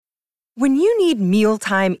When you need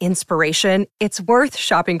mealtime inspiration, it's worth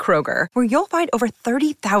shopping Kroger, where you'll find over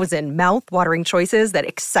 30,000 mouth-watering choices that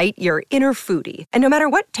excite your inner foodie. And no matter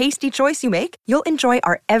what tasty choice you make, you'll enjoy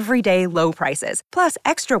our everyday low prices, plus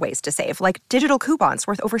extra ways to save, like digital coupons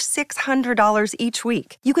worth over $600 each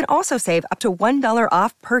week. You can also save up to $1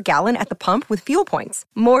 off per gallon at the pump with fuel points.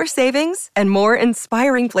 More savings and more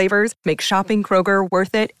inspiring flavors make shopping Kroger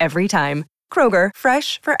worth it every time. Kroger,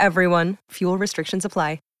 fresh for everyone. Fuel restrictions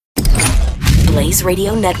apply. Blaze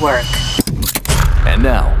Radio Network. And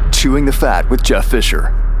now, Chewing the Fat with Jeff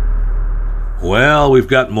Fisher. Well, we've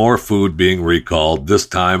got more food being recalled, this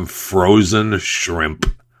time frozen shrimp.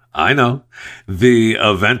 I know. The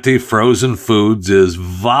Aventi Frozen Foods is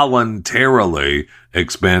voluntarily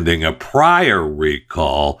expanding a prior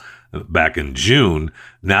recall back in June.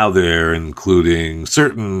 Now they're including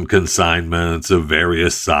certain consignments of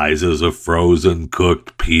various sizes of frozen,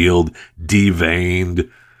 cooked, peeled, deveined,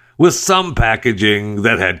 with some packaging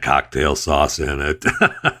that had cocktail sauce in it.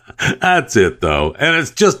 That's it, though. And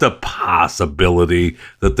it's just a possibility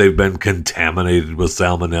that they've been contaminated with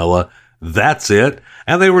salmonella. That's it.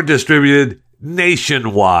 And they were distributed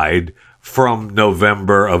nationwide from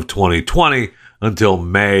November of 2020 until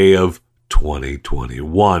May of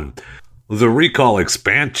 2021. The recall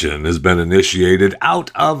expansion has been initiated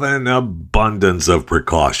out of an abundance of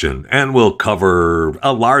precaution and will cover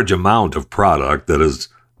a large amount of product that has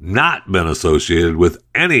not been associated with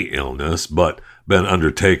any illness, but been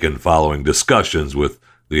undertaken following discussions with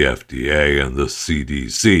the FDA and the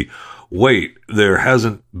CDC. Wait, there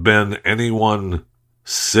hasn't been anyone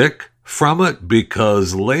sick from it?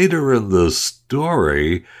 Because later in the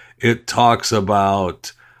story, it talks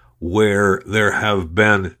about where there have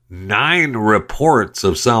been 9 reports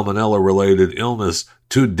of salmonella-related illness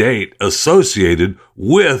to date associated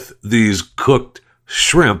with these cooked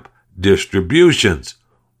shrimp distributions.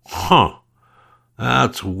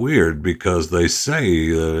 That's weird, because they say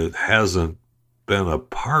that it hasn't been a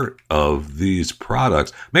part of these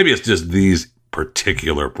products. Maybe it's just these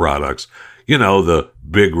particular products. You know, the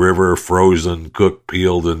Big River frozen, cooked,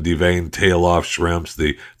 peeled, and deveined tail-off shrimps,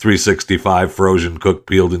 the 365 frozen, cooked,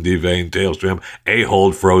 peeled, and deveined tail shrimp,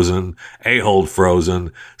 Ahold frozen,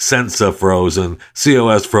 Sensa frozen,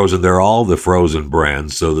 COS frozen. They're all the frozen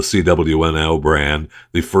brands. So the CWNO brand,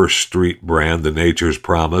 the First Street brand, the Nature's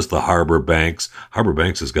Promise, the Harbor Banks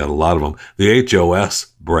has got a lot of them. The HOS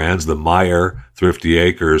brands, the Meyer, Thrifty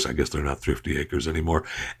Acres, I guess they're not Thrifty Acres anymore,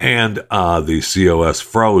 and the COS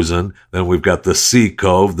Frozen. Then we've got the Sea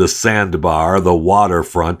Cove, the Sandbar, the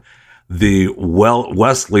Waterfront, the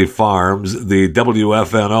Wesley Farms, the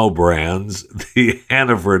WFNO brands, the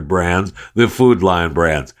Hannaford brands, the Food Line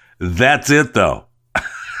brands. That's it, though.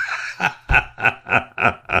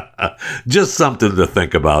 Just something to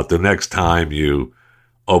think about the next time you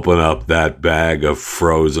open up that bag of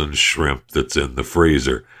frozen shrimp that's in the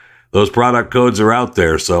freezer. Those product codes are out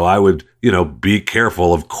there, so I would, be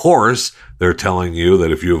careful. Of course, they're telling you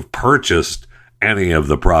that if you've purchased any of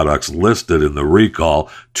the products listed in the recall,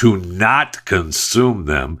 to not consume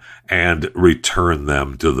them and return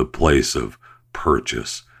them to the place of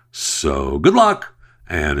purchase. So good luck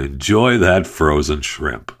and enjoy that frozen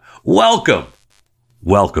shrimp. Welcome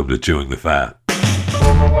to Chewing the Fat.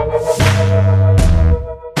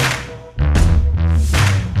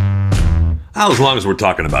 As long as we're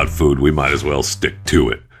talking about food, we might as well stick to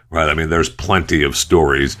it, right? I mean, there's plenty of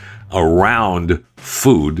stories around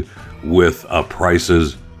food with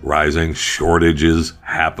prices rising, shortages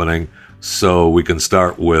happening. So we can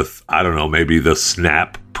start with, maybe the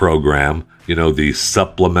SNAP program, the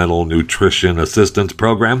Supplemental Nutrition Assistance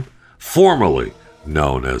Program, formerly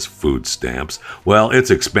known as food stamps. Well,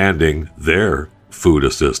 it's expanding their food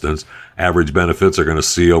assistance. Average benefits are going to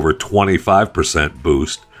see over 25%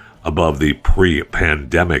 boost above the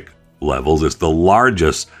pre-pandemic levels. It's the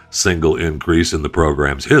largest single increase in the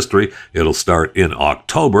program's history. It'll start in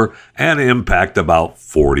October and impact about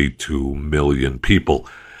 42 million people.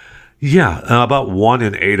 Yeah, about 1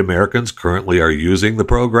 in 8 Americans currently are using the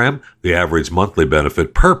program. The average monthly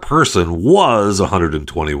benefit per person was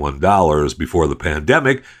 $121 before the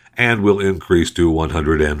pandemic and will increase to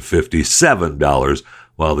 $157.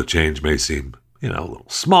 While the change may seem, a little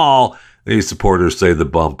small, these supporters say the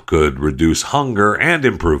bump could reduce hunger and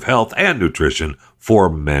improve health and nutrition for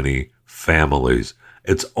many families.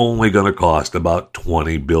 It's only going to cost about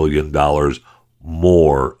 $20 billion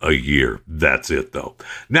more a year. That's it, though.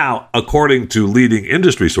 Now, according to leading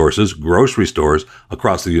industry sources, grocery stores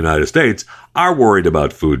across the United States are worried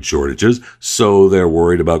about food shortages, so they're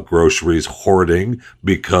worried about groceries hoarding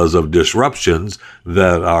because of disruptions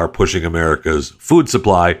that are pushing America's food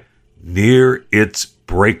supply near its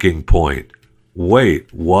breaking point.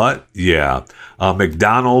 Wait, what? Yeah.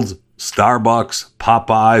 McDonald's, Starbucks,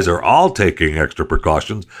 Popeyes are all taking extra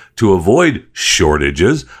precautions to avoid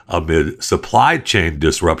shortages amid supply chain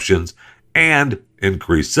disruptions and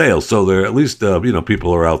increased sales. So there, at least,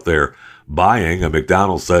 people are out there buying. And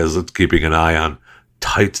McDonald's says it's keeping an eye on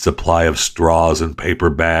tight supply of straws and paper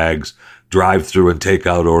bags. Drive-through and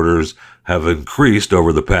takeout orders have increased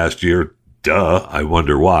over the past year. Duh, I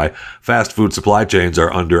wonder why. Fast food supply chains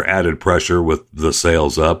are under added pressure with the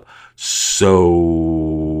sales up.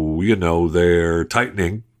 So, they're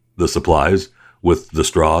tightening the supplies with the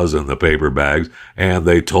straws and the paper bags. And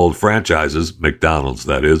they told franchises, McDonald's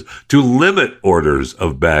that is, to limit orders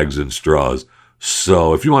of bags and straws.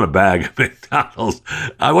 So if you want a bag at McDonald's,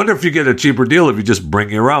 I wonder if you get a cheaper deal if you just bring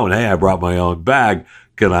your own. Hey, I brought my own bag.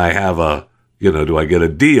 Can I have do I get a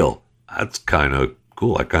deal? That's kind of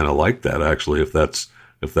cool. I kind of like that, actually, if that's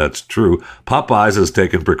true. Popeyes has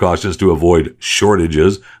taken precautions to avoid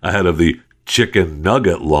shortages ahead of the chicken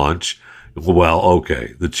nugget launch. Well,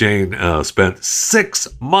 okay. The chain spent 6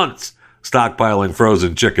 months stockpiling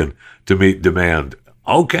frozen chicken to meet demand.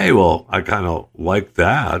 Okay, well, I kind of like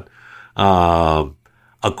that.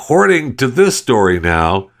 According to this story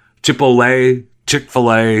now, Chipotle,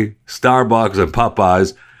 Chick-fil-A, Starbucks, and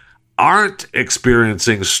Popeyes aren't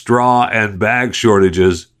experiencing straw and bag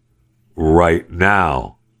shortages right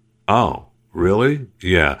now. Oh, really?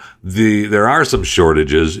 Yeah. There are some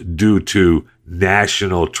shortages due to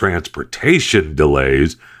national transportation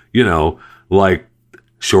delays, like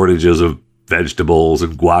shortages of vegetables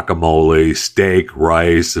and guacamole, steak,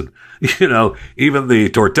 rice, and, even the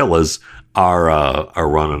tortillas are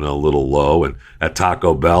running a little low. And at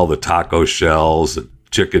Taco Bell, the taco shells and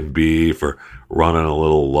chicken beef are running a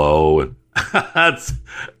little low. And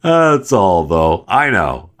that's all, though. I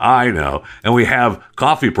know. And we have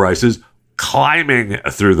coffee prices climbing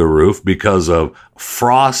through the roof because of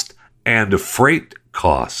frost and freight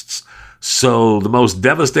costs. So the most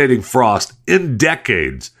devastating frost in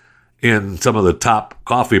decades in some of the top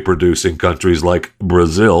coffee producing countries like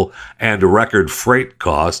Brazil and record freight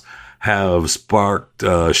costs have sparked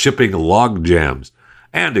shipping log jams,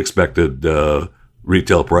 and expected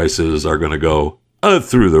retail prices are going to go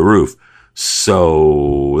through the roof.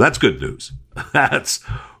 So that's good news. That's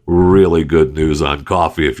really good news on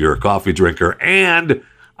coffee if you're a coffee drinker. And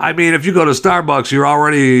if you go to Starbucks, you're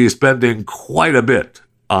already spending quite a bit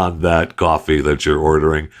on that coffee that you're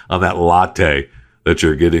ordering, on that latte that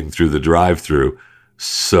you're getting through the drive-thru.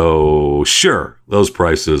 So sure, those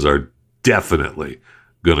prices are definitely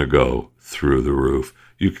going to go through the roof.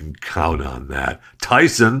 You can count on that.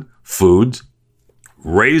 Tyson Foods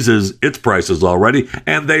raises its prices already,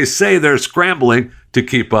 and they say they're scrambling to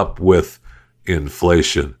keep up with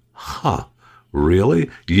inflation. Huh,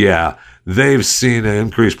 really? Yeah, they've seen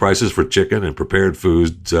increased prices for chicken and prepared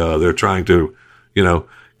foods. They're trying to,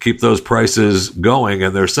 keep those prices going,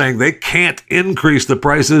 and they're saying they can't increase the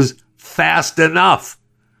prices fast enough.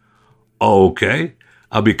 Okay,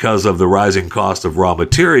 because of the rising cost of raw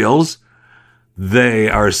materials, they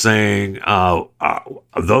are saying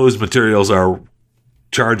those materials are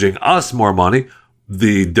charging us more money.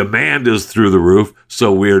 The demand is through the roof,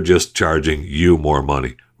 so we're just charging you more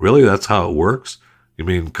money. Really? That's how it works? You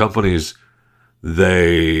mean companies,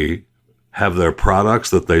 they have their products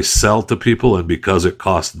that they sell to people, and because it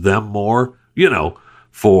costs them more,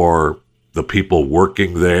 for the people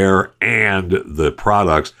working there and the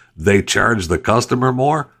products, they charge the customer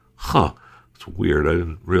more? Huh. It's weird. I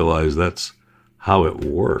didn't realize that's how it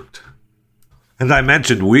worked. And I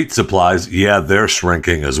mentioned wheat supplies. Yeah, they're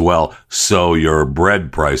shrinking as well. So your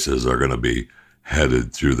bread prices are going to be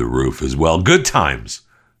headed through the roof as well. Good times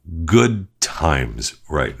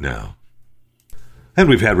right now. And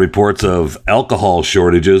we've had reports of alcohol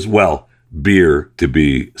shortages. Well, beer to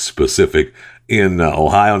be specific. In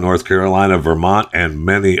Ohio, North Carolina, Vermont, and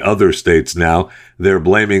many other states now, they're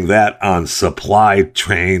blaming that on supply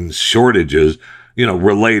chain shortages,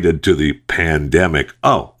 related to the pandemic.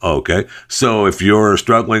 Oh, okay. So if you're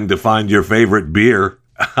struggling to find your favorite beer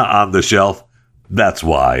on the shelf, that's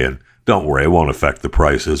why. And don't worry, it won't affect the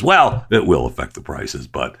prices. Well, it will affect the prices,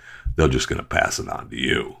 but they're just going to pass it on to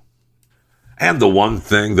you. And the one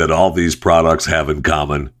thing that all these products have in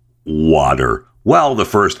common, water. Well, the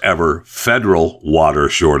first ever federal water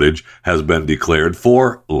shortage has been declared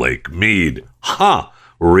for Lake Mead. Huh,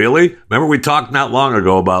 really? Remember we talked not long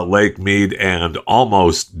ago about Lake Mead and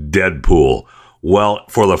almost Deadpool. Well,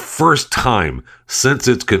 for the first time since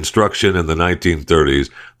its construction in the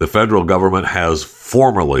 1930s, the federal government has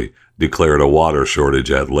formally declared a water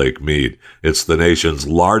shortage at Lake Mead. It's the nation's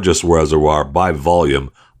largest reservoir by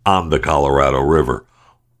volume on the Colorado River.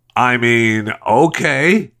 I mean,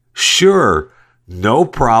 okay, sure, no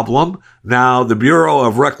problem. Now, the Bureau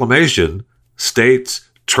of Reclamation states,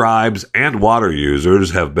 tribes, and water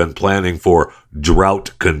users have been planning for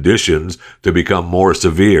drought conditions to become more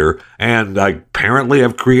severe and apparently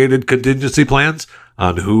have created contingency plans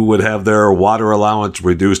on who would have their water allowance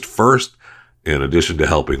reduced first, in addition to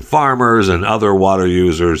helping farmers and other water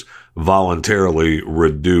users voluntarily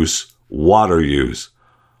reduce water use.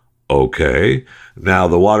 Okay, now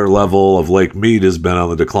the water level of Lake Mead has been on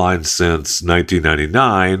the decline since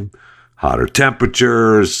 1999. Hotter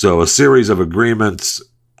temperatures, so a series of agreements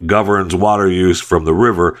governs water use from the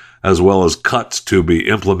river, as well as cuts to be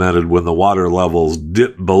implemented when the water levels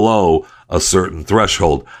dip below a certain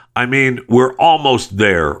threshold. I mean, we're almost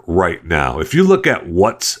there right now. If you look at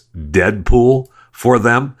what's Deadpool for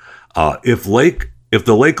them, if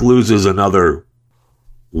the lake loses another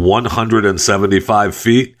 175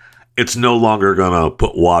 feet, it's no longer going to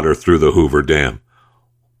put water through the Hoover Dam.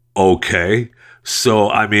 Okay, so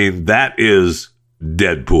I mean, that is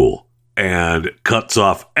Deadpool and cuts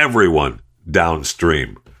off everyone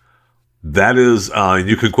downstream. That is,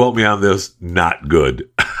 you can quote me on this, not good.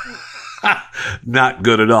 Not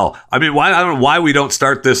good at all. I mean, I don't know why we don't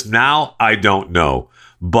start this now. I don't know.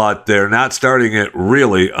 But they're not starting it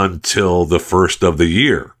really until the first of the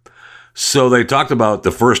year. So they talked about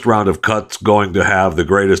the first round of cuts going to have the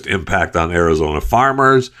greatest impact on Arizona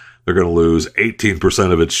farmers. They're going to lose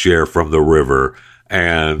 18% of its share from the river.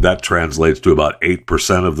 And that translates to about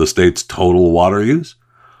 8% of the state's total water use.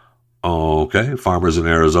 Okay, farmers in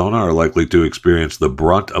Arizona are likely to experience the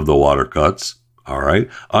brunt of the water cuts. All right.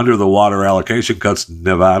 Under the water allocation cuts,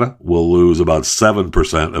 Nevada will lose about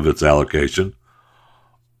 7% of its allocation.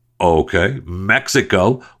 Okay.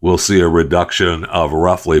 Mexico will see a reduction of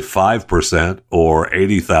roughly 5% or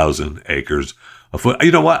 80,000 acres a foot.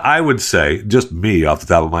 You know what? I would say, just me off the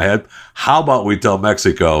top of my head, how about we tell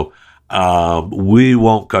Mexico, we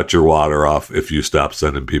won't cut your water off if you stop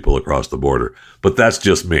sending people across the border. But that's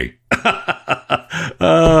just me.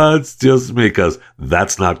 It's just me, because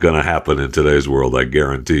that's not going to happen in today's world, I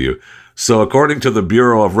guarantee you. So according to the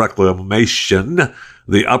Bureau of Reclamation,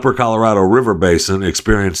 the upper Colorado River Basin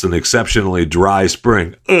experienced an exceptionally dry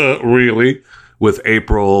spring. Really? With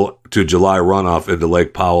April to July runoff into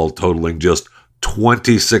Lake Powell totaling just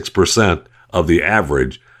 26% of the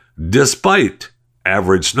average, despite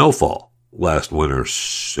average snowfall last winter.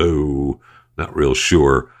 So not real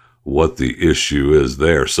sure what the issue is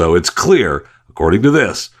there. So it's clear, according to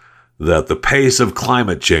this, that the pace of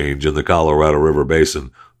climate change in the Colorado River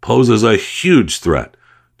Basin poses a huge threat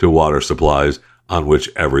to water supplies on which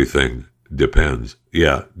everything depends.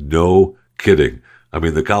 Yeah, no kidding. I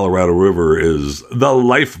mean, the Colorado River is the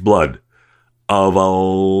lifeblood of a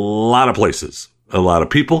lot of places, a lot of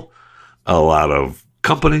people, a lot of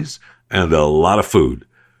companies, and a lot of food.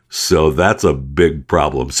 So that's a big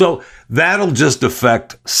problem. So that'll just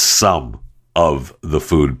affect some of the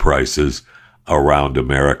food prices around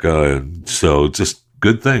America. And so just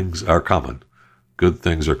good things are coming. Good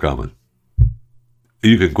things are coming.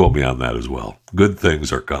 You can quote me on that as well. Good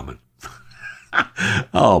things are coming.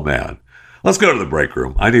 Oh, man. Let's go to the break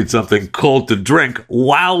room. I need something cold to drink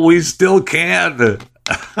while we still can.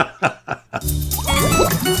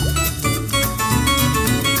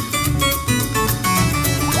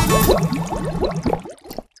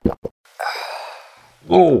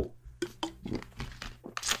 Oh,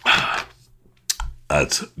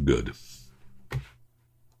 that's good.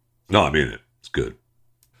 No, I mean it. It's good.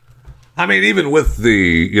 I mean, even with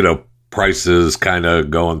the, prices kind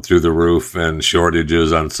of going through the roof and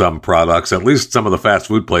shortages on some products, at least some of the fast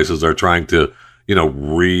food places are trying to,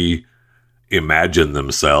 reimagine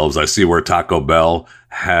themselves. I see where Taco Bell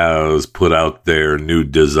has put out their new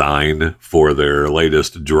design for their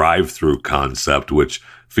latest drive-through concept, which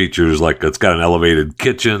features it's got an elevated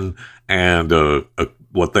kitchen and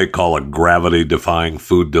what they call a gravity-defying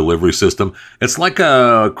food delivery system. It's like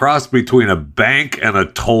a cross between a bank and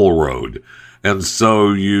a toll road. And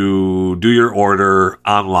so you do your order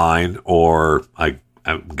online, or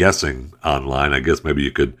I'm guessing online. I guess maybe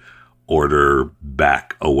you could order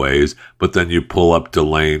back a ways, but then you pull up to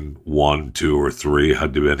lane 1, 2, or 3,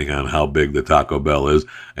 depending on how big the Taco Bell is,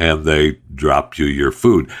 and they drop you your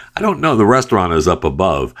food. I don't know. The restaurant is up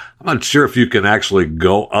above. I'm not sure if you can actually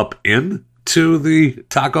go up into the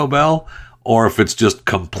Taco Bell or if it's just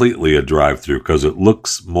completely a drive-through, because it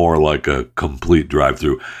looks more like a complete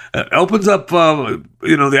drive-through. It opens up,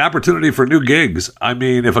 the opportunity for new gigs. I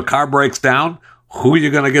mean, if a car breaks down, who are you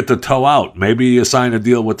going to get to tow out? Maybe you sign a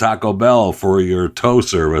deal with Taco Bell for your tow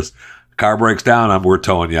service, Car breaks down, we're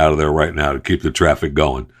towing you out of there right now to keep the traffic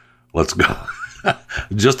going. Let's go.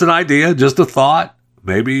 Just an idea, just a thought.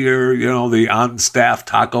 Maybe you're, the on-staff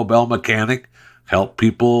Taco Bell mechanic. Help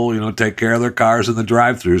people, take care of their cars in the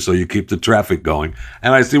drive-thru so you keep the traffic going.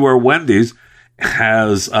 And I see where Wendy's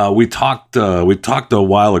has, we talked a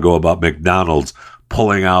while ago about McDonald's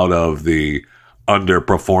pulling out of the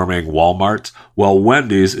underperforming Walmarts. Well,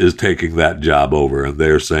 Wendy's is taking that job over, and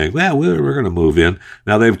they're saying, well, we're going to move in.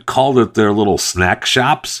 Now, they've called it their little snack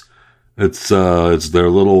shops. It's their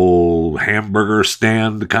little hamburger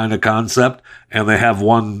stand kind of concept, and they have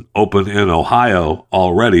one open in Ohio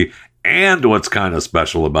already. And what's kind of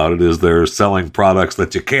special about it is they're selling products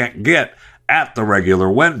that you can't get at the regular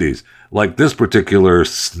Wendy's. Like this particular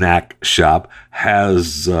snack shop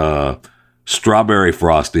has strawberry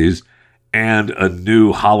Frosties and a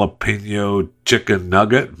new jalapeno chicken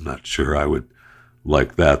nugget. I'm not sure I would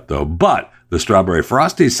like that, though. But the strawberry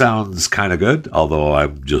Frosty sounds kind of good, although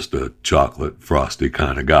I'm just a chocolate Frosty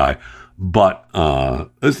kind of guy. But,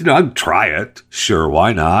 I'd try it. Sure,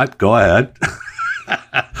 why not? Go ahead.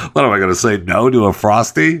 What am I going to say, no to a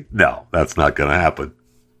Frosty? No, that's not going to happen.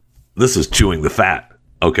 This is chewing the fat,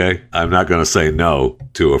 okay? I'm not going to say no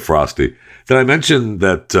to a Frosty. Did I mention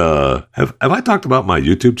that, have I talked about my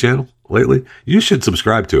YouTube channel lately? You should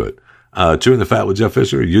subscribe to it. Chewing the Fat with Jeff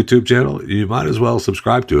Fisher, YouTube channel. You might as well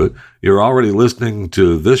subscribe to it. You're already listening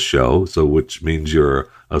to this show, so which means you're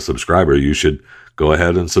a subscriber. You should go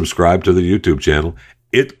ahead and subscribe to the YouTube channel.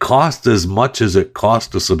 It costs as much as it costs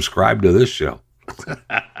to subscribe to this show.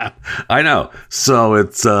 I know. So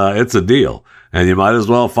it's a deal. And you might as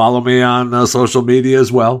well follow me on social media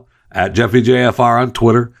as well, at JeffyJFR on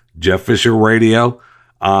Twitter, Jeff Fisher Radio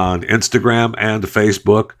on Instagram and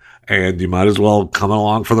Facebook. And you might as well come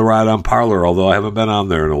along for the ride on Parler, although I haven't been on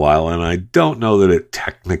there in a while, and I don't know that it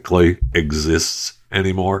technically exists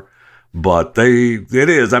anymore. But it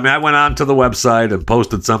is. I mean, I went on to the website and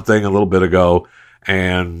posted something a little bit ago,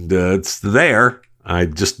 and it's there. I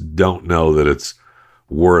just don't know that it's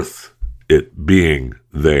worth it being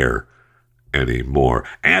there anymore.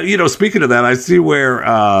 And, speaking of that, I see where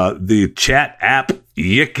the chat app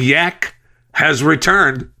Yik Yak has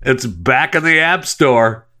returned. It's back in the App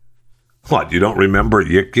Store. What, you don't remember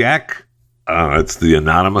Yik Yak? It's the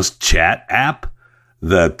anonymous chat app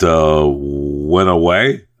that went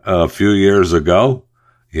away a few years ago.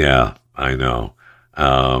 Yeah, I know.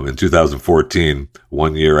 In 2014,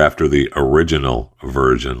 1 year after the original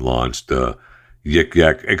version launched, Yik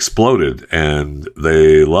Yak exploded, and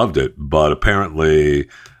they loved it. But apparently,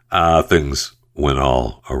 things went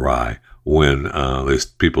all awry when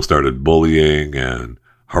people started bullying and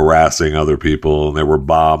harassing other people, and there were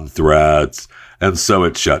bomb threats, and so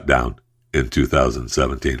it shut down in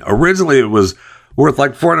 2017. Originally, it was worth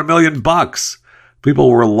like $400 million. People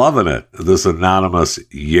were loving it, this anonymous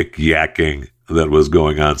Yik Yakking that was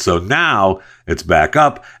going on. So now it's back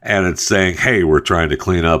up, and it's saying, hey, we're trying to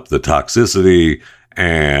clean up the toxicity,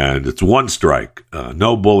 and it's one strike,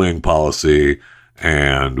 no bullying policy,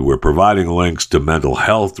 and we're providing links to mental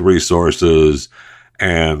health resources,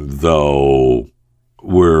 and though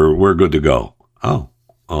we're good to go. Oh,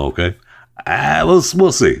 okay. We'll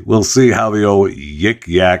see. We'll see how the old Yik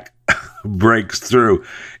Yak breaks through.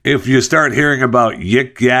 If you start hearing about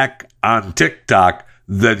Yik Yak on TikTok,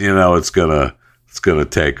 then it's gonna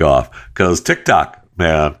take off, because TikTok,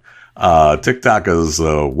 man, TikTok is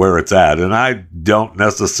where it's at, and I don't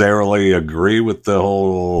necessarily agree with the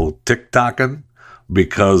whole TikToking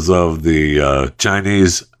because of the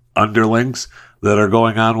Chinese underlings that are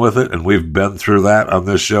going on with it, and we've been through that on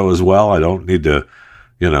this show as well. I don't need to,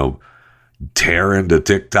 tear into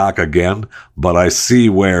TikTok again, but I see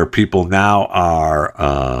where people now are.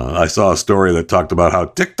 I saw a story that talked about how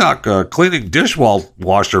TikTok cleaning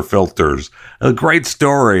dishwasher filters. A great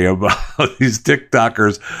story about these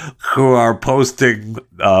TikTokers who are posting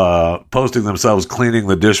themselves cleaning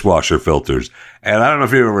the dishwasher filters. And I don't know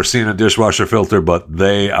if you've ever seen a dishwasher filter, but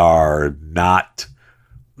they are not.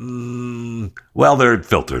 They're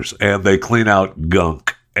filters, and they clean out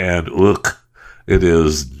gunk, and it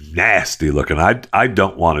is nasty looking. I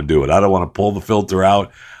don't want to do it. I don't want to pull the filter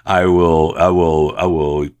out. I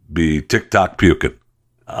will be TikTok puking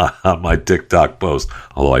on my TikTok post,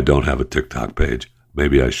 although I don't have a TikTok page.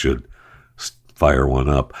 Maybe I should fire one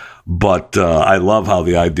up. But I love how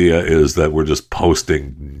the idea is that we're just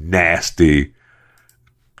posting nasty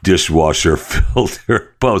dishwasher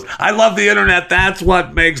filter posts. I love the internet. That's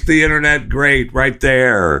what makes the internet great right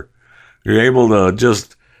there. You're able to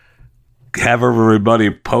just have everybody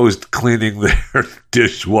post cleaning their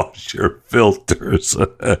dishwasher filters.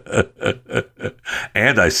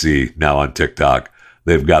 And I see now on TikTok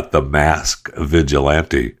they've got the mask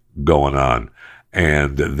vigilante going on,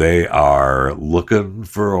 and they are looking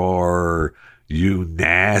for you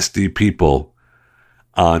nasty people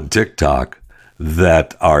on TikTok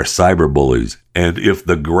that are cyberbullies. And if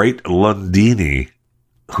the great Lundini,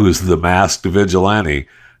 who's the masked vigilante,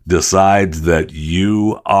 decides that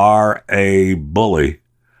you are a bully,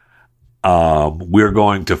 we're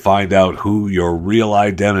going to find out who your real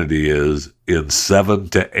identity is in 7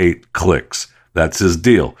 to 8 clicks. That's his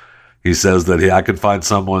deal. He says that I can find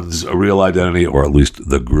someone's real identity, or at least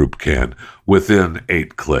the group can, within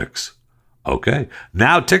 8 clicks. Okay.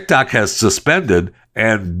 Now TikTok has suspended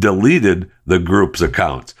and deleted the group's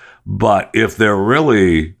accounts. But if they're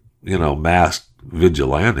really, masked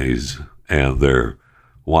vigilantes and they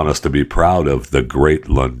want us to be proud of the great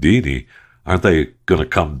Lundini, aren't they going to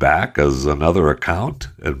come back as another account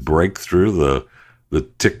and break through the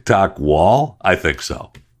TikTok wall? I think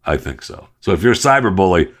so. So if you're a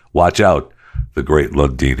cyberbully, watch out. The great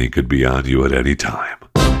Lundini could be on you at any time.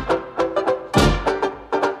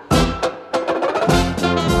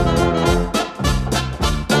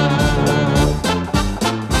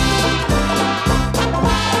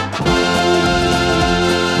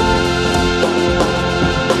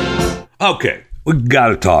 Okay, we got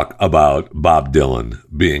to talk about Bob Dylan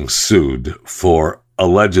being sued for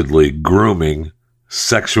allegedly grooming,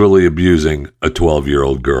 sexually abusing a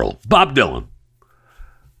 12-year-old girl. Bob Dylan.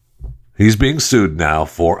 He's being sued now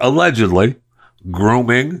for allegedly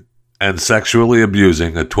grooming and sexually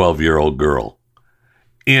abusing a 12-year-old girl.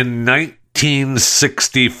 In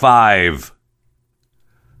 1965.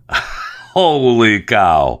 Holy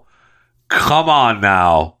cow. Come on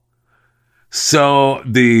now. So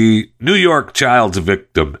the New York Child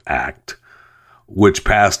Victims Act, which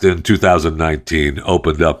passed in 2019,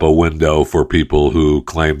 opened up a window for people who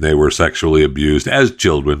claim they were sexually abused as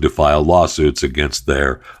children to file lawsuits against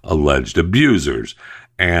their alleged abusers.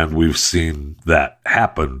 And we've seen that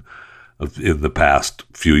happen in the past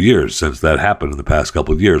few years, since that happened in the past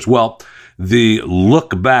couple of years. Well, the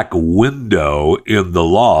look-back window in the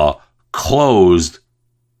law closed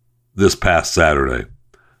this past Saturday.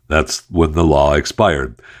 That's when the law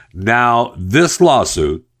expired. Now, this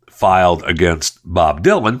lawsuit filed against Bob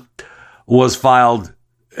Dylan was filed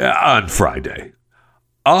on Friday.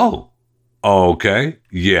 Oh, okay.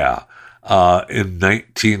 Yeah. In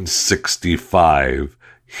 1965,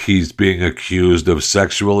 he's being accused of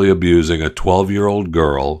sexually abusing a 12-year-old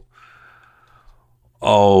girl.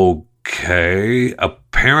 Okay.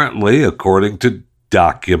 Apparently, according to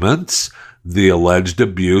documents, the alleged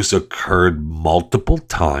abuse occurred multiple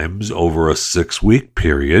times over a 6-week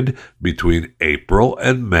period between April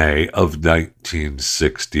and May of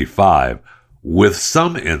 1965, with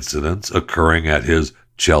some incidents occurring at his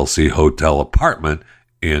Chelsea Hotel apartment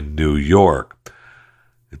in New York.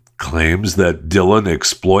 It claims that Dylan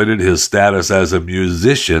exploited his status as a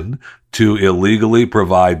musician to illegally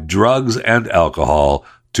provide drugs and alcohol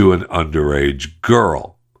to an underage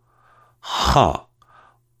girl.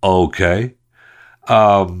 Okay.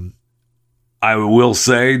 I will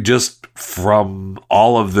say, just from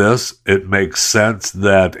all of this, it makes sense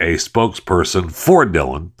that a spokesperson for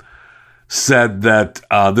Dylan said that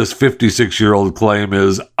this 56-year-old claim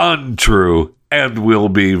is untrue and will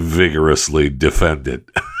be vigorously defended.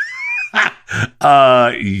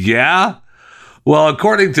 Yeah? Well,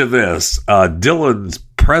 according to this, Dylan's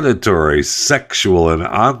predatory, sexual, and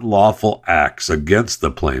unlawful acts against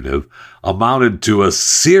the plaintiff amounted to a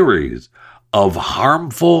series of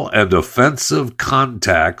harmful and offensive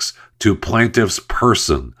contacts to plaintiff's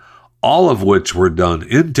person, all of which were done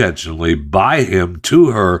intentionally by him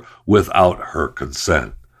to her without her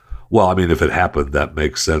consent. Well, I mean, if it happened, that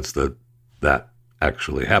makes sense that that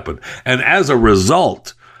actually happened. And as a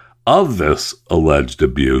result of this alleged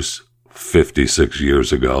abuse 56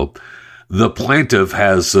 years ago, the plaintiff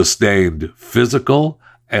has sustained physical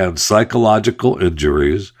and psychological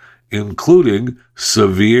injuries, including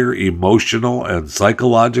severe emotional and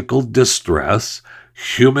psychological distress,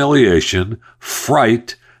 humiliation,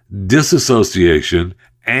 fright, disassociation,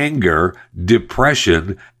 anger,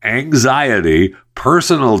 depression, anxiety,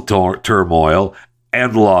 personal turmoil,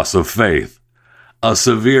 and loss of faith. A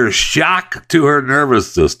severe shock to her nervous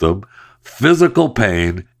system, physical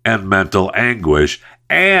pain, and mental anguish,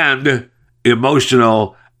 and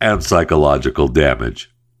emotional and psychological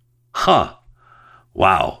damage.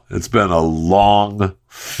 Wow, it's been a long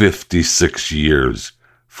 56 years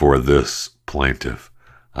for this plaintiff.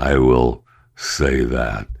 I will say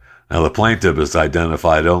that. Now, the plaintiff is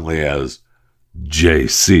identified only as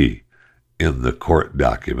JC in the court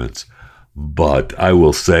documents, but I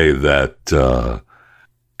will say that,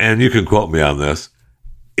 and you can quote me on this,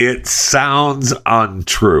 It sounds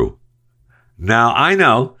untrue. Now, I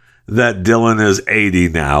know that Dylan is 80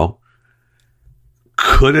 now.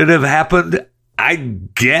 Could it have happened? I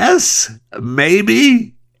guess.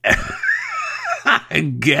 Maybe.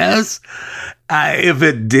 I guess. If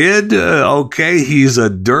it did, okay, he's a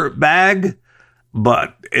dirtbag.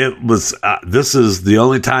 But it was, this is the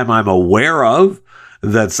only time I'm aware of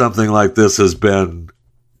that something like this has been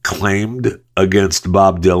claimed against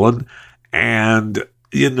Bob Dylan. And,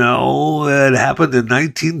 you know, it happened in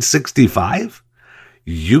 1965.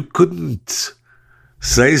 You couldn't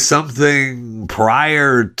say something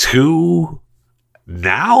prior to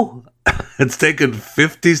now? It's taken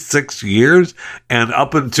 56 years, and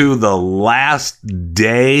up until the last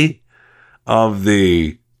day of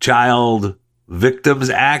the Child Victims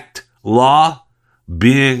Act law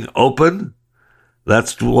being open,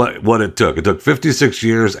 that's what it took. It took 56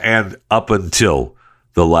 years, and up until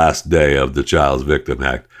the last day of the Child Victims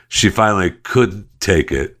Act, she finally couldn't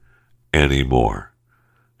take it anymore.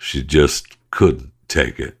 She just couldn't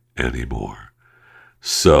take it anymore.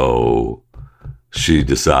 So she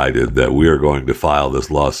decided that we are going to file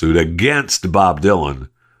this lawsuit against Bob Dylan.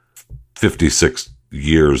 56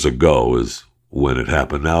 years ago is when it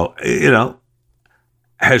happened. Now, you know,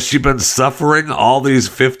 has she been suffering all these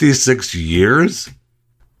 56 years?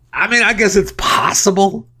 I mean, I guess it's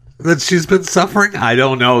possible that she's been suffering. I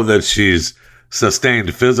don't know that she's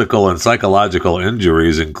sustained physical and psychological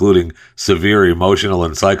injuries, including severe emotional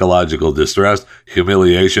and psychological distress,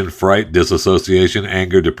 humiliation, fright, disassociation,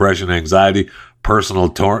 anger, depression, anxiety, personal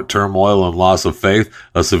turmoil and loss of faith,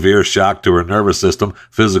 a severe shock to her nervous system,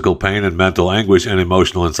 physical pain and mental anguish, and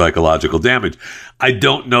emotional and psychological damage. I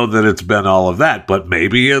don't know that it's been all of that, but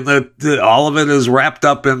maybe all of it is wrapped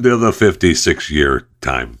up into the 56-year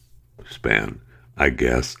time span, I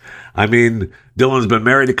guess. I mean, Dylan's been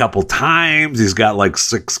married a couple times. He's got like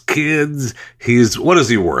 6 kids. What is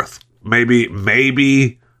he worth? Maybe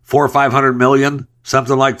 400 or 500 million,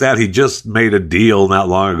 something like that. He just made a deal not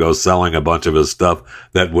long ago selling a bunch of his stuff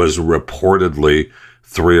that was reportedly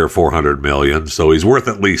 300 or 400 million. So he's worth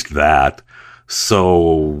at least that.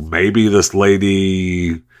 So maybe this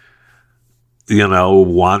lady, you know,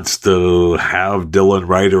 wants to have Dylan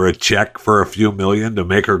write her a check for a few million to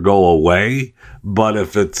make her go away. But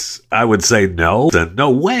if I would say no, then no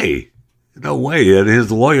way. No way. And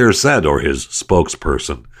his lawyer said, or his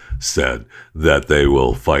spokesperson said, that they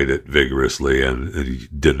will fight it vigorously, and he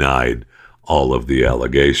denied all of the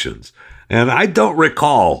allegations. And I don't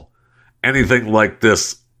recall anything like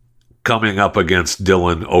this coming up against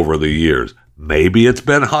Dylan over the years. Maybe it's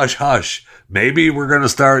been hush-hush. Maybe we're going to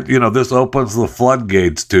start, you know, this opens the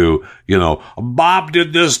floodgates to, you know, Bob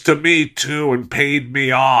did this to me too and paid me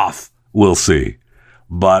off. We'll see.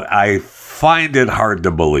 But I find it hard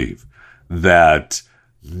to believe that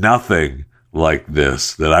nothing like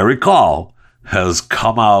this that I recall has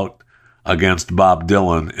come out against Bob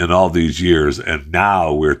Dylan in all these years. And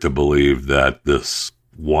now we're to believe that this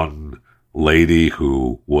one lady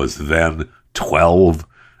who was then 12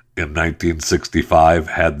 in 1965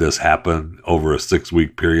 had this happen over a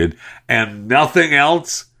 6-week period, and nothing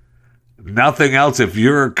else. If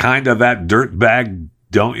you're kind of that dirtbag,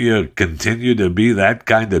 don't you continue to be that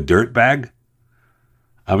kind of dirtbag?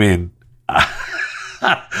 I mean,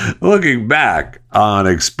 looking back on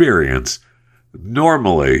experience,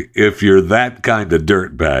 normally, if you're that kind of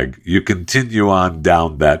dirtbag, you continue on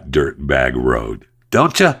down that dirtbag road,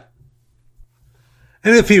 don't you?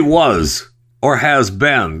 And if he was or has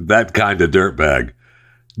been that kind of dirtbag,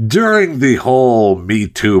 during the whole Me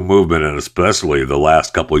Too movement, and especially the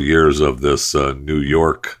last couple of years of this New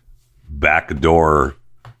York backdoor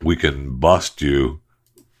we can bust you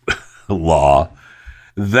law,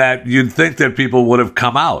 that you'd think that people would have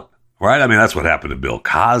come out, right? I mean, that's what happened to Bill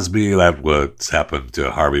Cosby. That's what's happened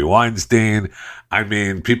to Harvey Weinstein. I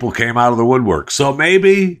mean, people came out of the woodwork. So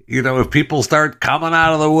maybe, you know, if people start coming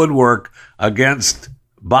out of the woodwork against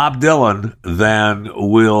Bob Dylan, then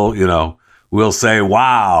we'll say,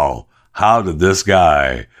 wow, how did this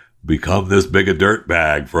guy become this big a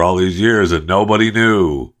dirtbag for all these years and nobody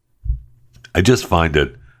knew? I just find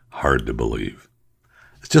it hard to believe.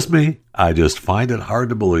 It's just me. I just find it hard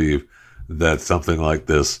to believe that something like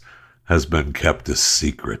this has been kept a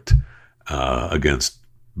secret against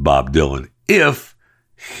Bob Dylan, if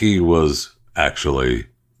he was actually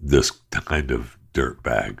this kind of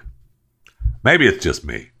dirtbag. Maybe it's just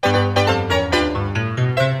me.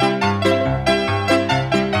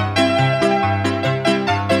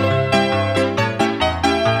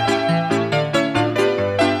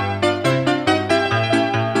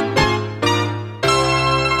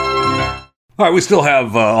 All right, we still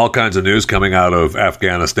have all kinds of news coming out of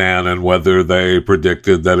Afghanistan and whether they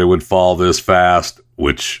predicted that it would fall this fast,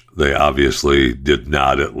 which they obviously did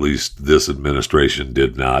not, at least this administration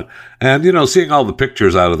did not. And, seeing all the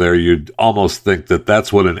pictures out of there, you'd almost think that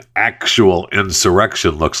that's what an actual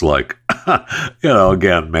insurrection looks like.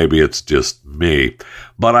 Again, maybe it's just me.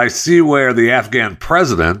 But I see where the Afghan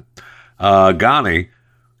president, Ghani,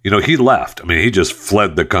 he left. I mean, he just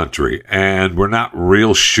fled the country, and we're not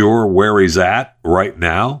real sure where he's at right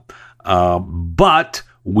now. But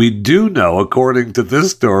we do know, according to this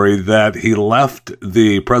story, that he left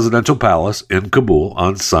the presidential palace in Kabul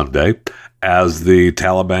on Sunday as the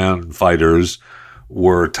Taliban fighters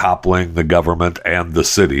were toppling the government and the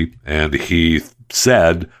city. And he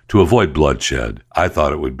said, to avoid bloodshed, I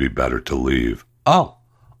thought it would be better to leave. Oh,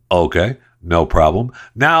 okay, no problem.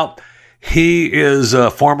 Now, he is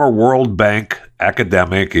a former World Bank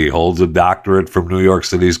academic. He holds a doctorate from New York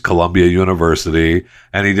City's Columbia University,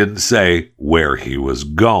 and he didn't say where he was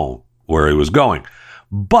going.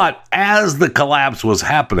 But as the collapse was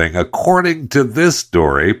happening, according to this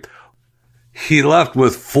story, he left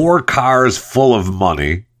with 4 cars full of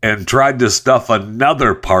money and tried to stuff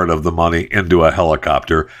another part of the money into a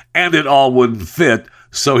helicopter, and it all wouldn't fit,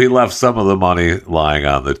 so he left some of the money lying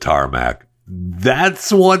on the tarmac.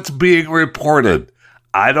 That's what's being reported.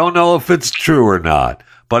 I don't know if it's true or not,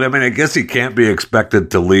 but I guess he can't be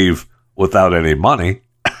expected to leave without any money.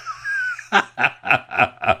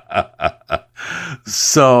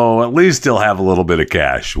 So at least he'll have a little bit of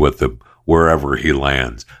cash with him wherever he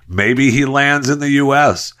lands. Maybe he lands in the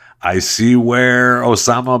U.S. I see where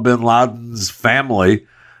Osama bin Laden's family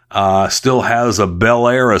still has a Bel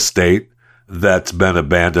Air estate that's been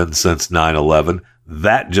abandoned since 9/11.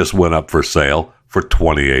 That just went up for sale for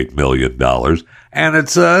 $28 million. And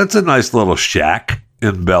it's a nice little shack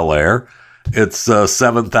in Bel Air. It's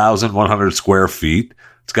 7,100 square feet.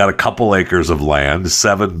 It's got a couple acres of land,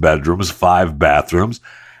 7 bedrooms, 5 bathrooms,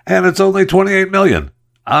 and it's only $28 million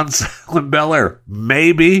on sale in Bel Air.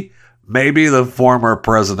 Maybe the former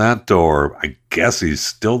president, or I guess he's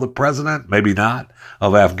still the president, maybe not,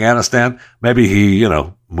 of Afghanistan, maybe he,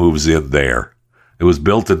 moves in there. It was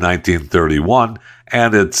built in 1931,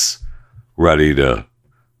 and it's ready to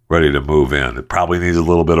move in. It probably needs a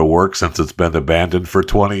little bit of work since it's been abandoned for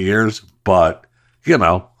 20 years, but,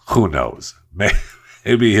 who knows?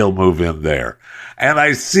 Maybe he'll move in there. And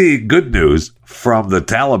I see good news from the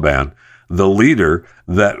Taliban, the leader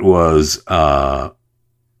that was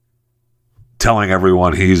telling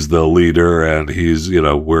everyone he's the leader and he's,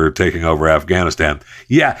 we're taking over Afghanistan.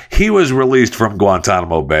 Yeah, he was released from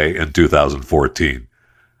Guantanamo Bay in 2014.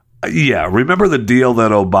 Yeah, remember the deal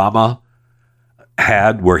that Obama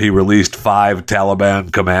had where he released 5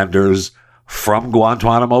 Taliban commanders from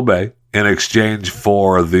Guantanamo Bay in exchange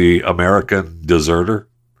for the American deserter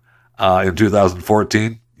in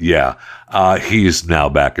 2014? Yeah, he's now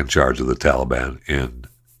back in charge of the Taliban in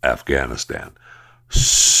Afghanistan.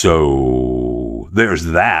 So there's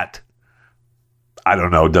that. I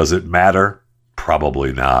don't know. Does it matter?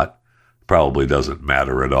 Probably not. Probably doesn't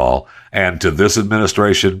matter at all. And to this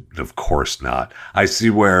administration, of course not. I see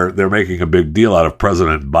where they're making a big deal out of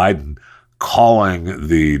President Biden calling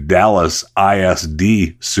the Dallas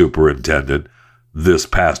ISD superintendent this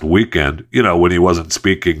past weekend, when he wasn't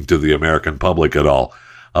speaking to the American public at all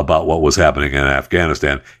about what was happening in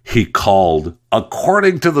Afghanistan. He called,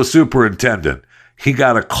 according to the superintendent, he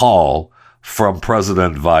got a call from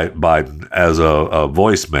President Biden as a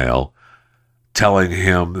voicemail telling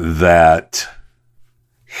him that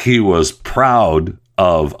he was proud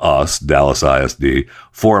of us, Dallas ISD,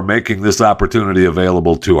 for making this opportunity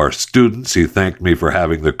available to our students. He thanked me for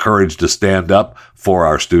having the courage to stand up for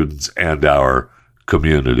our students and our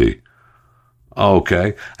community.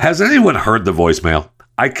 Okay. Has anyone heard the voicemail?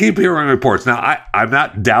 I keep hearing reports. Now, I'm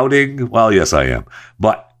not doubting. Well, yes, I am.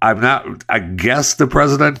 But I guess the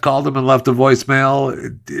president called him and left a voicemail,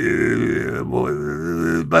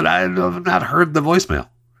 but I have not heard the voicemail.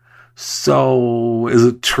 So is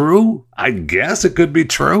it true? I guess it could be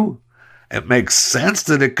true. It makes sense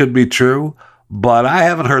that it could be true, but I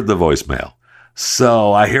haven't heard the voicemail.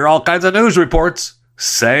 So I hear all kinds of news reports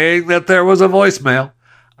saying that there was a voicemail.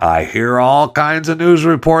 I hear all kinds of news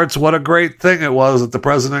reports. What a great thing it was that the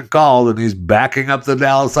president called and he's backing up the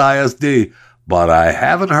Dallas ISD. But I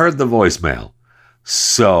haven't heard the voicemail.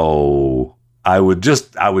 So I would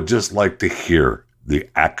just like to hear the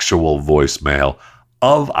actual voicemail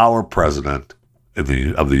of our president of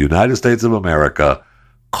the United States of America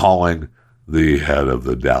calling the head of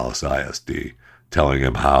the Dallas ISD, telling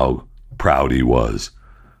him how proud he was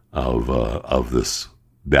of this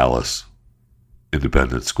Dallas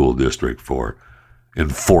independent school district for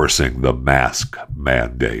enforcing the mask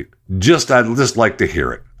mandate. I'd just like to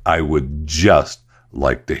hear it. I would just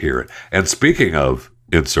like to hear it. And speaking of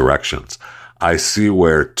insurrections, I see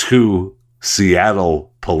where 2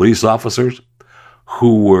 Seattle police officers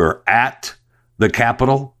who were at the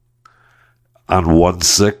Capitol on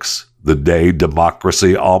 1/6, the day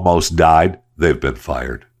democracy almost died, they've been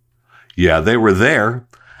fired. Yeah, they were there,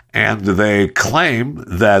 and they claim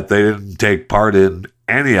that they didn't take part in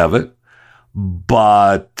any of it,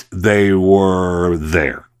 but they were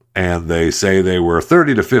there. And they say they were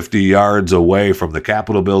 30 to 50 yards away from the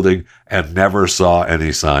Capitol building and never saw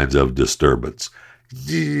any signs of disturbance.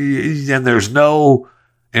 And there's no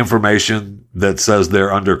information that says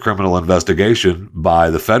they're under criminal investigation by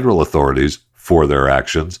the federal authorities for their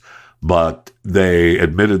actions, but they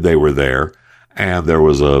admitted they were there, and there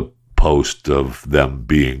was a post of them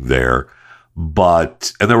being there. And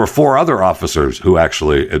there were 4 other officers who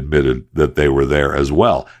actually admitted that they were there as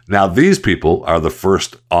well. Now, these people are the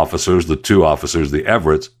first officers, the 2 officers, the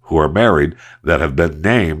Everetts, who are married, that have been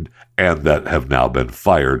named and that have now been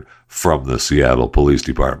fired from the Seattle Police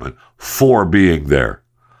Department for being there.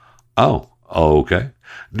 Oh, okay.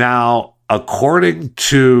 Now, according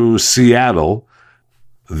to Seattle's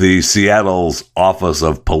Office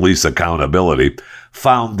of Police Accountability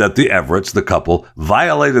found that the Everetts, the couple,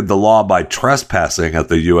 violated the law by trespassing at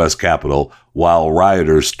the U.S. Capitol while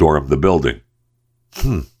rioters stormed the building.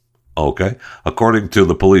 Okay. According to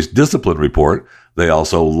the police discipline report, they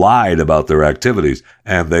also lied about their activities,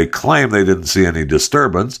 and they claim they didn't see any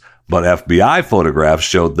disturbance, but FBI photographs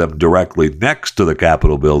showed them directly next to the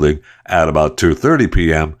Capitol building at about 2:30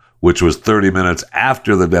 p.m., which was 30 minutes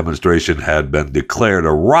after the demonstration had been declared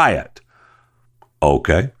a riot.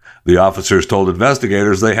 Okay. The officers told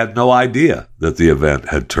investigators they had no idea that the event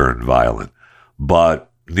had turned violent.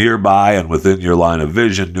 But nearby and within your line of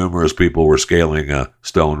vision, numerous people were scaling a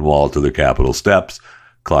stone wall to the Capitol steps,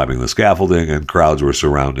 climbing the scaffolding, and crowds were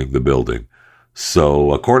surrounding the building.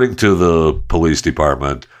 So, according to the police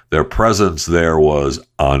department, their presence there was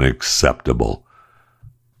unacceptable.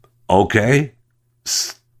 Okay.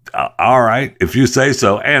 All right, if you say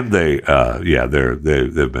so. And they've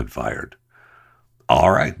been fired.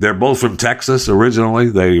 All right. They're both from Texas originally.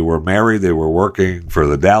 They were married. They were working for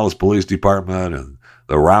the Dallas Police Department and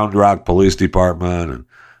the Round Rock Police Department. And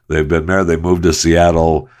they've been married. They moved to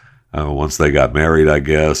Seattle once they got married, I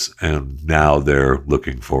guess. And now they're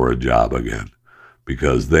looking for a job again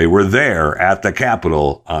because they were there at the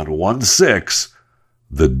Capitol on 1/6,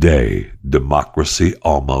 the day democracy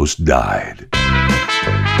almost died.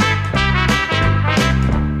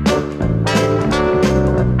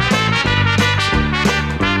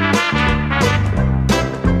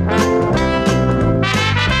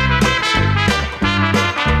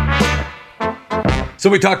 So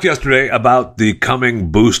we talked yesterday about the coming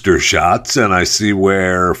booster shots, and I see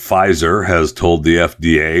where Pfizer has told the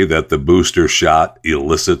FDA that the booster shot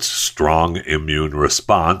elicits strong immune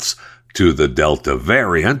response to the Delta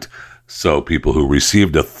variant. So people who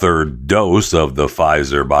received a 3rd dose of the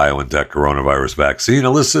Pfizer-BioNTech coronavirus vaccine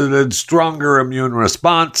elicited stronger immune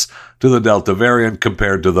response to the Delta variant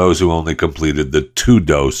compared to those who only completed the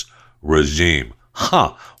 2-dose regime.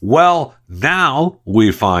 Well, now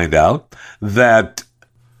we find out that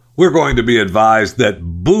we're going to be advised that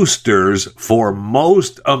boosters for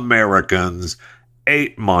most Americans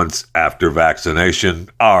 8 months after vaccination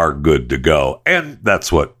are good to go. And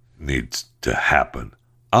that's what needs to happen.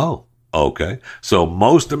 Oh, okay. So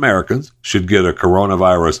most Americans should get a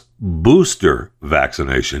coronavirus booster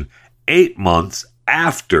vaccination 8 months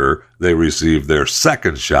after they receive their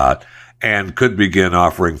 2nd shot and could begin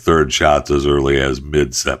offering 3rd shots as early as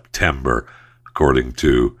mid-September, according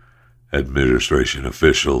to administration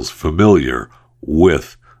officials familiar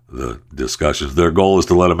with the discussions. Their goal is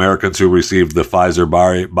to let Americans who received the Pfizer,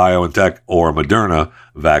 BioNTech, or Moderna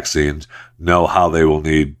vaccines know how they will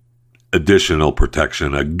need additional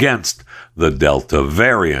protection against the Delta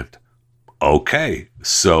variant. Okay,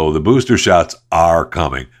 so the booster shots are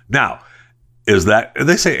coming. Now,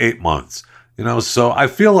 they say 8 months, so I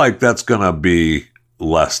feel like that's going to be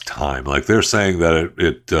less time. Like they're saying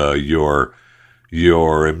that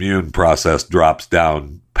your immune process drops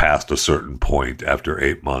down past a certain point after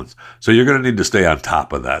 8 months. So you're going to need to stay on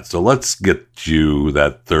top of that. So let's get you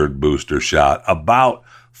that 3rd booster shot about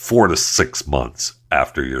 4 to 6 months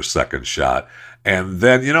after your 2nd shot. And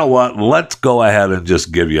then, you know what? Let's go ahead and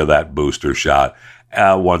just give you that booster shot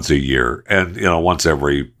once a year and, once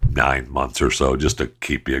every 9 months or so, just to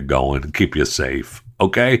keep you going and keep you safe.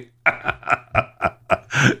 Okay?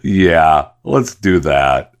 Yeah, let's do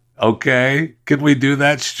that. Okay, can we do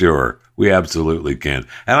that? Sure. We absolutely can.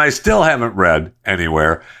 And I still haven't read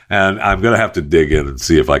anywhere, and I'm going to have to dig in and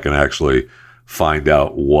see if I can actually find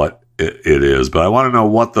out what it is. But I want to know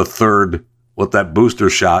what that booster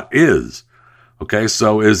shot is. Okay,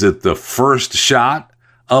 so is it the first shot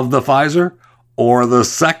of the Pfizer or the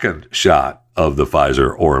second shot of the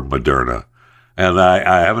Pfizer or Moderna? And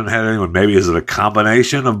I haven't had anyone. Maybe is it a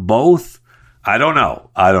combination of both? I don't know.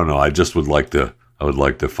 I would like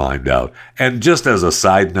to find out. And just as a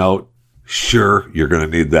side note, sure, you're going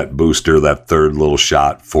to need that booster, that third little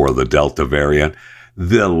shot for the Delta variant.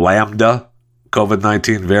 The Lambda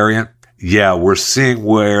COVID-19 variant, yeah, we're seeing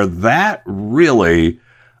where that really,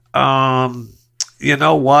 you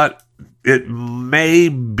know what? It may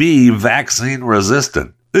be vaccine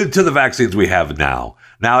resistant to the vaccines we have now.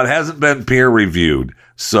 Now, it hasn't been peer reviewed,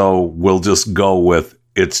 so we'll just go with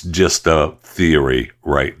it's just a theory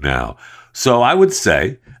right now. So I would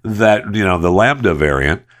say that, the Lambda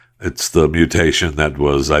variant, it's the mutation that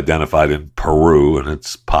was identified in Peru, and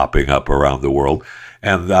it's popping up around the world.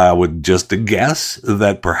 And I would just guess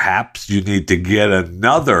that perhaps you need to get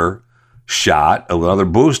another shot, another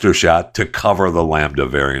booster shot to cover the Lambda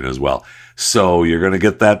variant as well. So you're going to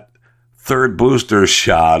get that third booster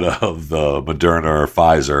shot of the Moderna or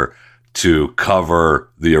Pfizer to cover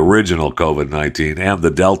the original COVID-19 and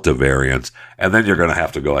the Delta variants. And then you're going to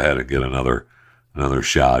have to go ahead and get another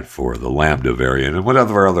shot for the Lambda variant and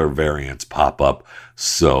whatever other variants pop up.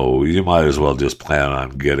 So you might as well just plan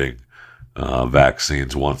on getting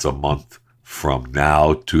vaccines once a month from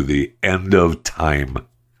now to the end of time.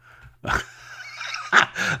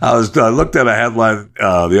 I looked at a headline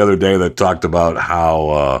the other day that talked about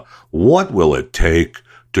how what will it take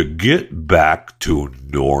to get back to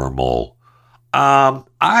normal?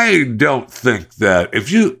 I don't think that's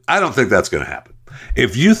going to happen.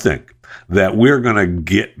 If you think that we're going to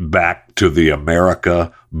get back to the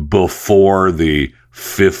America before the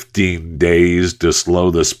 15 days to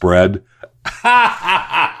slow the spread,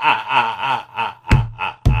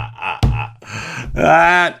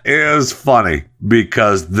 that is funny,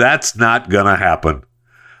 because that's not going to happen.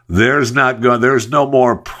 There's no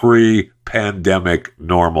more pre-pandemic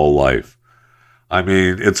normal life. I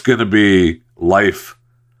mean, it's going to be life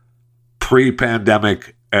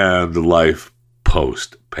pre-pandemic and life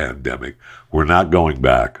post-pandemic. We're not going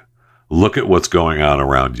back. Look at what's going on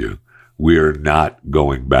around you. We're not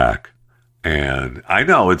going back. And I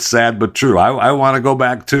know it's sad but true. I want to go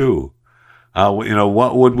back too.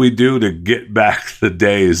 What would we do to get back the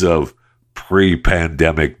days of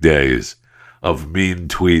pre-pandemic days of mean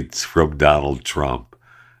tweets from Donald Trump?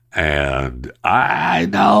 And I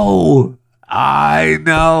know,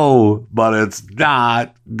 but it's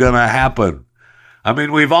not going to happen. I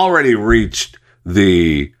mean, we've already reached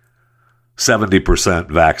the 70%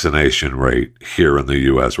 vaccination rate here in the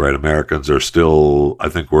U.S., right? Americans are still, I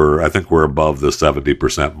think we're above the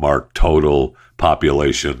 70% mark total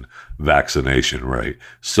population vaccination rate.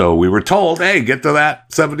 So we were told, hey, get to that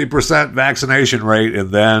 70% vaccination rate and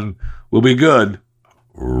then we'll be good.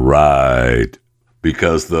 Right.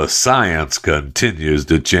 Because the science continues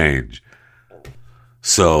to change.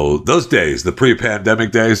 So those days, the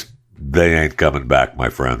pre-pandemic days, they ain't coming back, my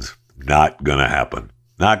friends. Not going to happen.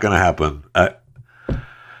 Not going to happen. It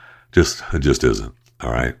just isn't.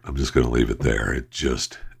 All right. I'm just going to leave it there. It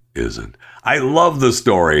just isn't. I love the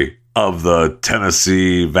story of the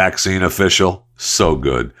Tennessee vaccine official. So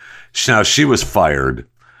good. Now, she was fired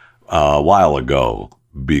a while ago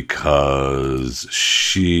because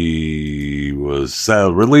she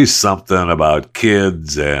released something about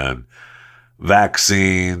kids and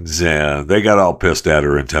vaccines, and they got all pissed at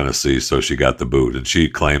her in Tennessee, so she got the boot, and she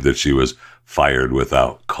claimed that she was fired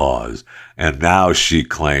without cause. And now she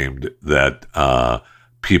claimed that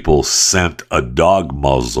people sent a dog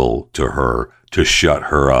muzzle to her to shut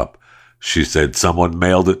her up. She said, someone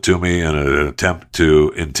mailed it to me in an attempt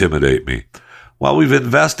to intimidate me. Well, we've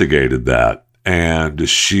investigated that, and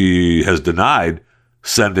she has denied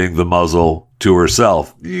sending the muzzle to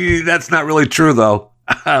herself. That's not really true, though,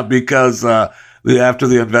 because after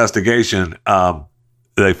the investigation,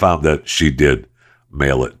 they found that she did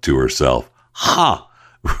mail it to herself.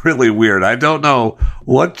 Really weird. I don't know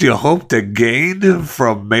what you hope to gain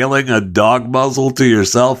from mailing a dog muzzle to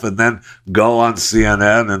yourself and then go on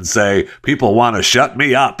CNN and say, people want to shut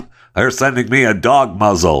me up. They're sending me a dog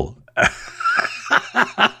muzzle.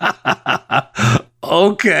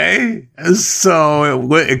 Okay.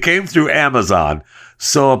 So it came through Amazon.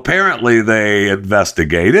 So apparently they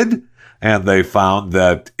investigated and they found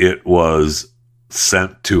that it was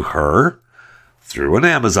sent to her through an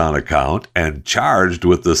Amazon account and charged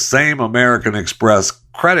with the same American Express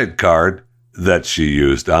credit card that she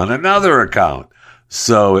used on another account.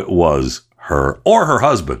 So it was her or her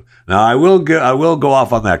husband. Now, I will go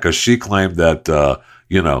off on that because she claimed that,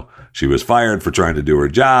 she was fired for trying to do her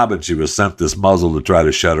job and she was sent this muzzle to try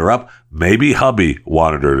to shut her up. Maybe hubby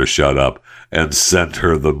wanted her to shut up and sent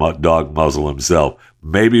her the dog muzzle himself.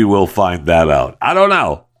 Maybe we'll find that out. I don't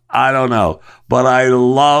know. But I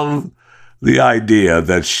love the idea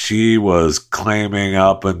that she was claiming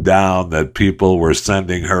up and down that people were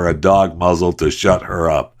sending her a dog muzzle to shut her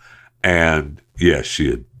up. And yes,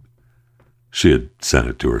 she had sent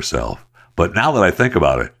it to herself. But now that I think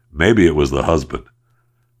about it, maybe it was the husband.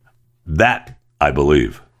 That I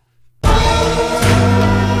believe.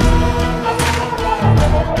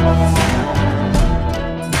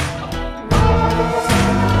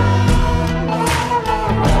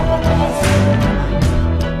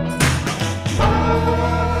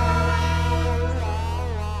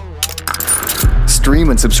 Stream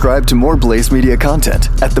and subscribe to more Blaze Media content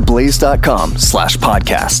at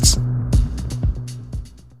theblaze.com/podcasts.